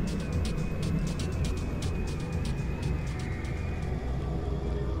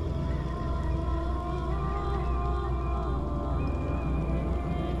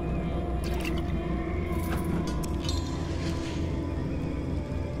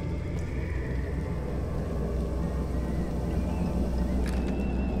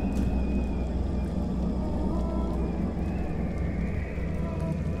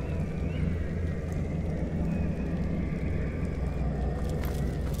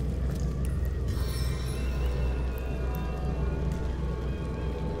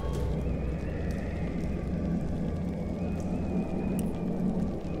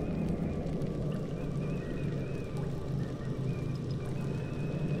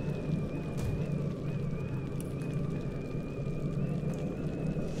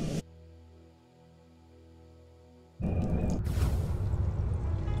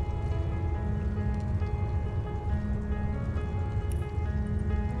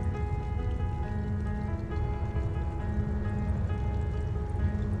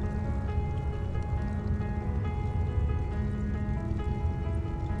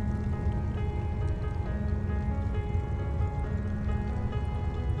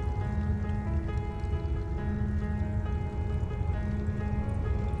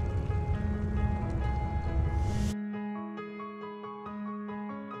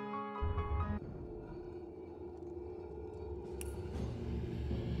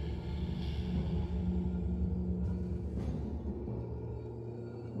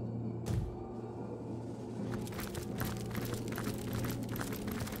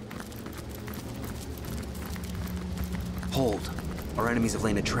 Hold. Our enemies have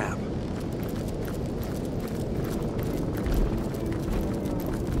laid a trap.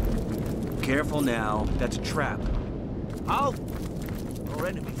 Careful now. That's a trap. Halt! Our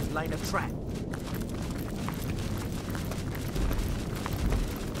enemies have laid a trap.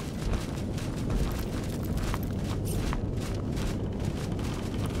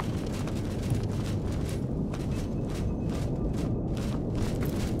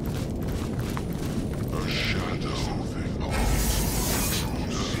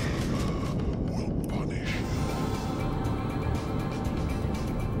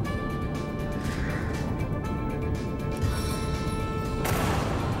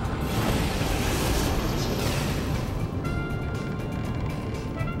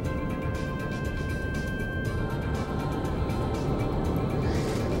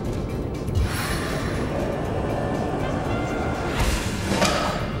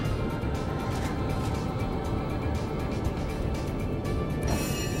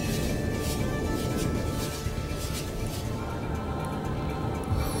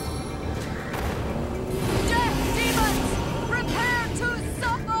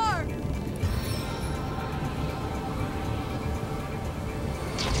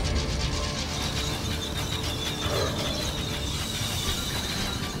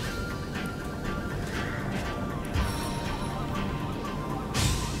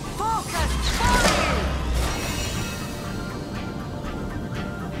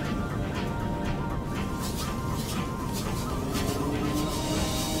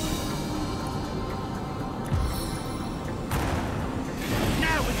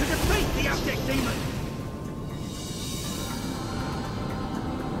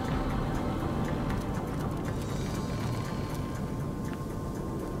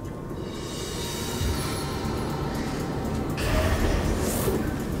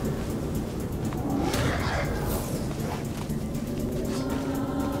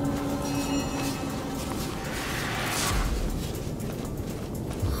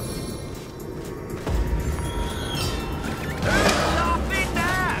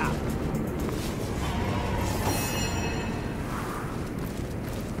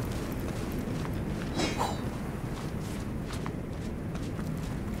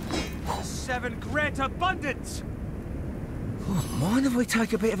 seven grant abundance! Oh, mind if we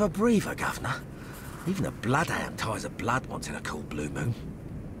take a bit of a breather, Governor? Even a bloodhound ties a blood once in a cool blue moon.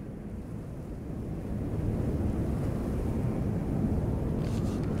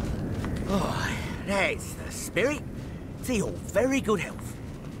 Oh, there's the spirit. To your very good health.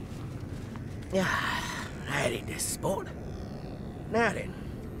 That in this spot. Now then,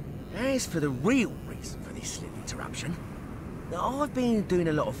 as for the real reason for this little interruption, I've been doing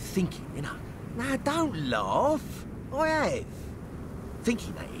a lot of thinking, you know. Now, don't laugh. I have.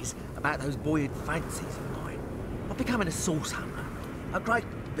 Thinking, that is, about those buoyant fancies of mine. Of becoming a source hunter. A great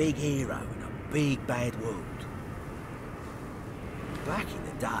big hero in a big bad world. Back in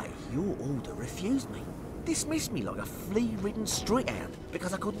the day, your order refused me. Dismissed me like a flea-ridden street hound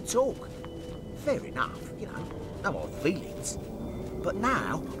because I couldn't talk. Fair enough, you know, no hard feelings. But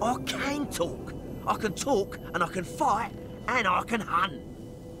now, I can talk. I can talk, and I can fight, and I can hunt.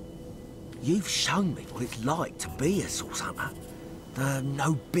 You've shown me what it's like to be a source hunter. The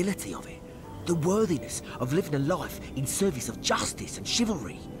nobility of it. The worthiness of living a life in service of justice and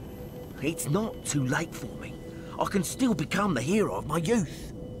chivalry. It's not too late for me. I can still become the hero of my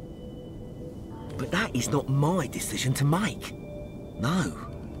youth. But that is not my decision to make. No,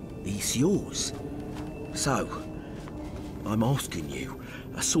 it's yours. So, I'm asking you,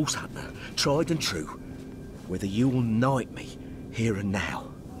 a source hunter, tried and true, whether you'll knight me here and now.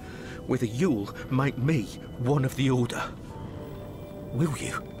 Whether you'll make me one of the Order. Will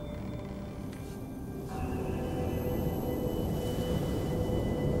you?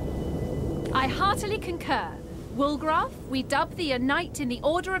 I heartily concur. Woolgraf, we dub thee a knight in the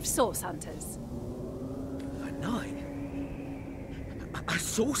Order of Source Hunters. A knight? A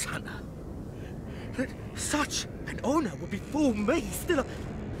source hunter? Such an honour would befall me. Still,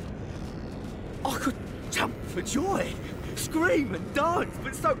 I could jump for joy, scream and dance,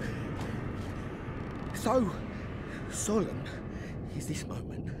 but so solemn is this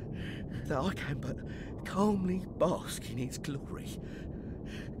moment that I can but calmly bask in its glory.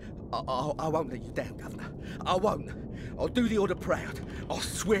 I won't let you down, Governor. I won't. I'll do the Order proud. I'll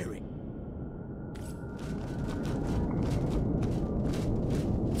swear it.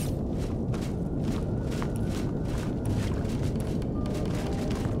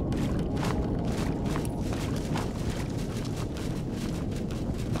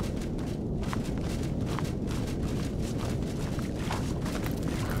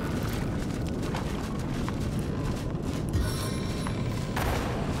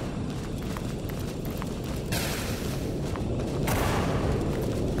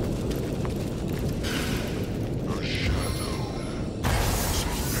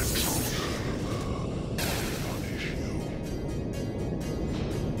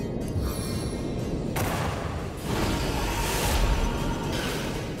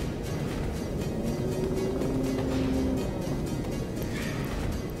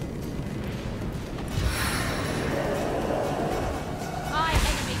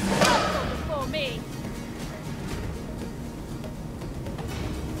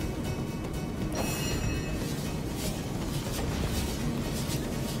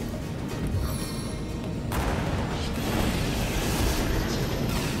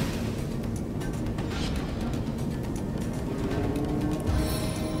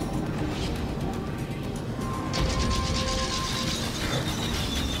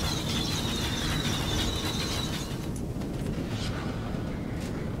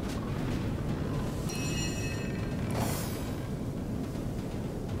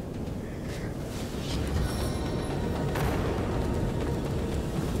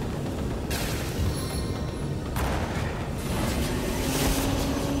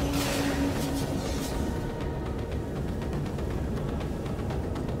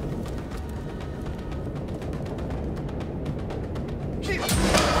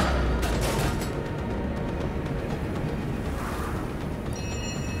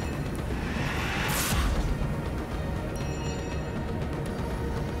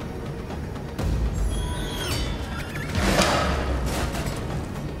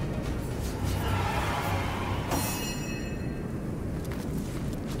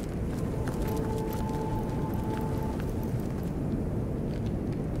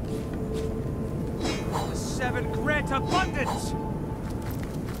 Grant abundance!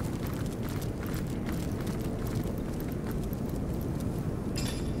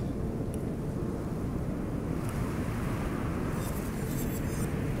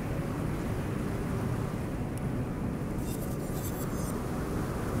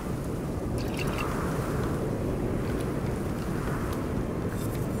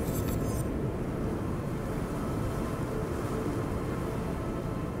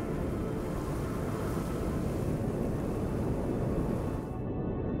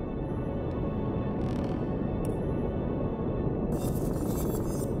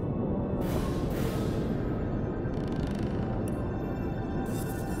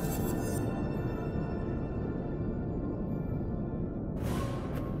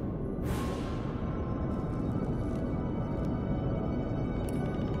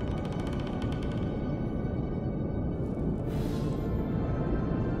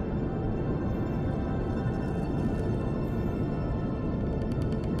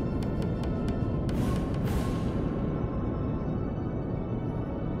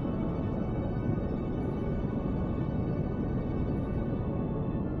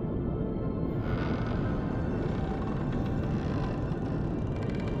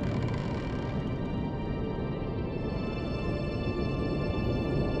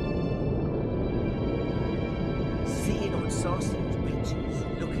 sausage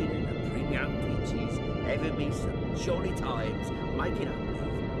bitches, looking at the premium pitches, having me some jolly times, making up with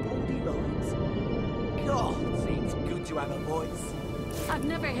baldy lines. God, seems good to have a voice. I've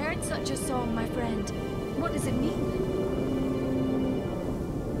never heard such a song, my friend. What does it mean?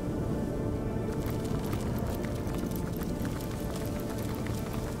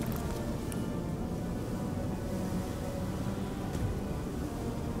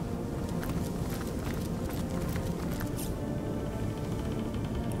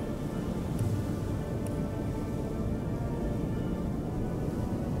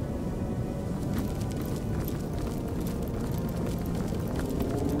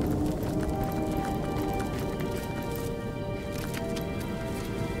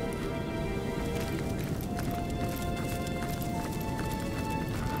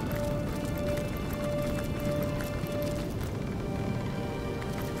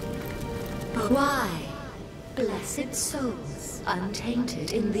 Why? Blessed souls,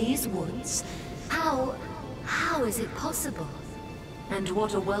 untainted in these woods? How is it possible? And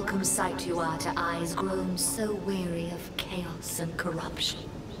what a welcome sight you are to eyes grown so weary of chaos and corruption.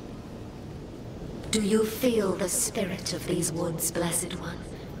 Do you feel the spirit of these woods, Blessed One?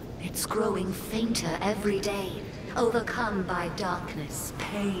 It's growing fainter every day, overcome by darkness,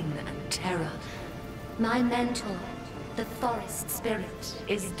 pain, and terror. My mentor, the forest spirit,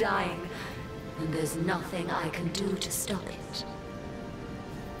 is dying. And there's nothing I can do to stop it.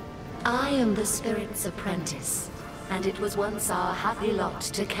 I am the spirit's apprentice, and it was once our happy lot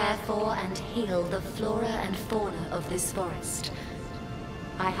to care for and heal the flora and fauna of this forest.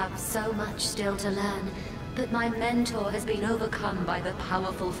 I have so much still to learn, but my mentor has been overcome by the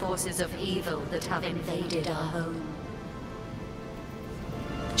powerful forces of evil that have invaded our home.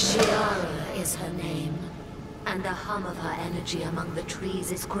 Shiara is her name, and the hum of her energy among the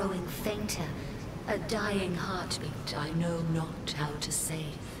trees is growing fainter. A dying heartbeat I know not how to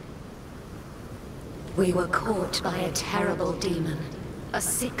save. We were caught by a terrible demon, a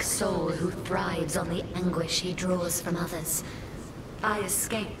sick soul who thrives on the anguish he draws from others. I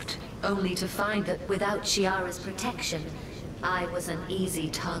escaped, only to find that without Shiara's protection, I was an easy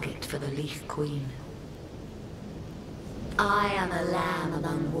target for the Leaf Queen. I am a lamb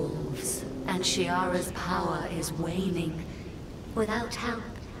among wolves, and Shiara's power is waning. Without help,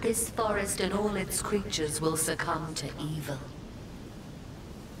 this forest and all its creatures will succumb to evil.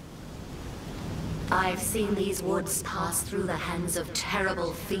 I've seen these woods pass through the hands of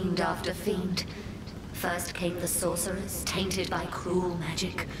terrible fiend after fiend. First came the sorcerers, tainted by cruel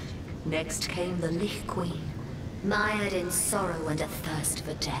magic. Next came the Lich Queen, mired in sorrow and a thirst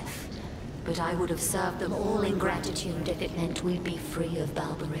for death. But I would have served them all in gratitude if it meant we'd be free of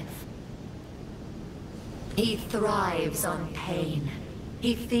Balberith. He thrives on pain.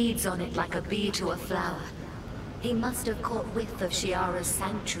 He feeds on it like a bee to a flower. He must have caught whiff of Shiara's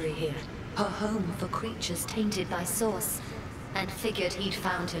sanctuary here, her home for creatures tainted by source, and figured he'd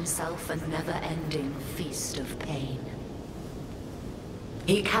found himself a never-ending feast of pain.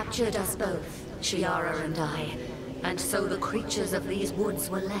 He captured us both, Shiara and I, and so the creatures of these woods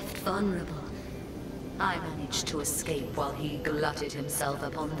were left vulnerable. I managed to escape while he glutted himself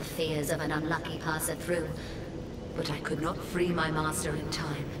upon the fears of an unlucky passer-through. But I could not free my master in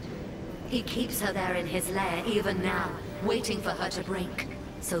time. He keeps her there in his lair even now, waiting for her to break,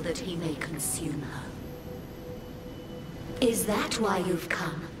 so that he may consume her. Is that why you've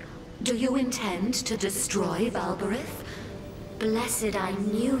come? Do you intend to destroy Balberith? Blessed I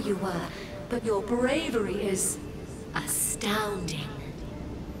knew you were, but your bravery is astounding.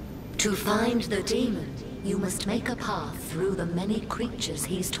 To find the demon, you must make a path through the many creatures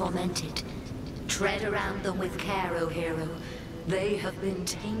he's tormented. Tread around them with care, O hero. They have been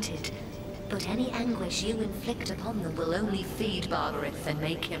tainted, but any anguish you inflict upon them will only feed Balberith and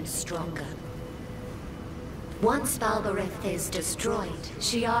make him stronger. Once Balberith is destroyed,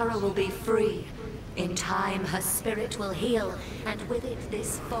 Shiara will be free. In time, her spirit will heal, and with it,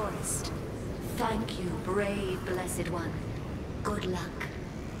 this forest. Thank you, brave Blessed One. Good luck.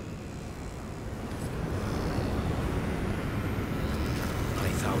 My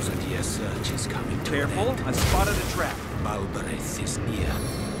 1,000-year search is coming to Careful, an end. I spotted a trap. Balberith is near.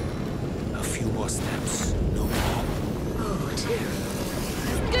 A few more steps, no more. Oh, dear.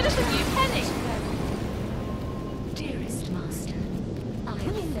 As good as a new penny! Dearest master, I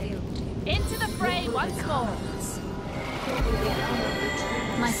have failed you. Into the fray once more!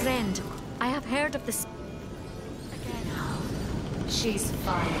 My friend, I have heard of this. She's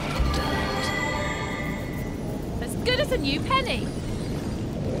finally done it. As good as a new penny!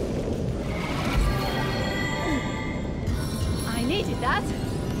 I needed that.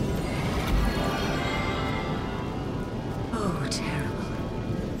 terrible.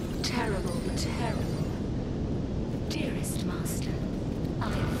 Terrible, terrible. Dearest Master, I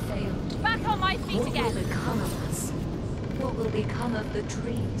have failed. Back on my feet again! What will become of us? What will become of the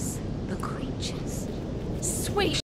trees, the creatures? Sweet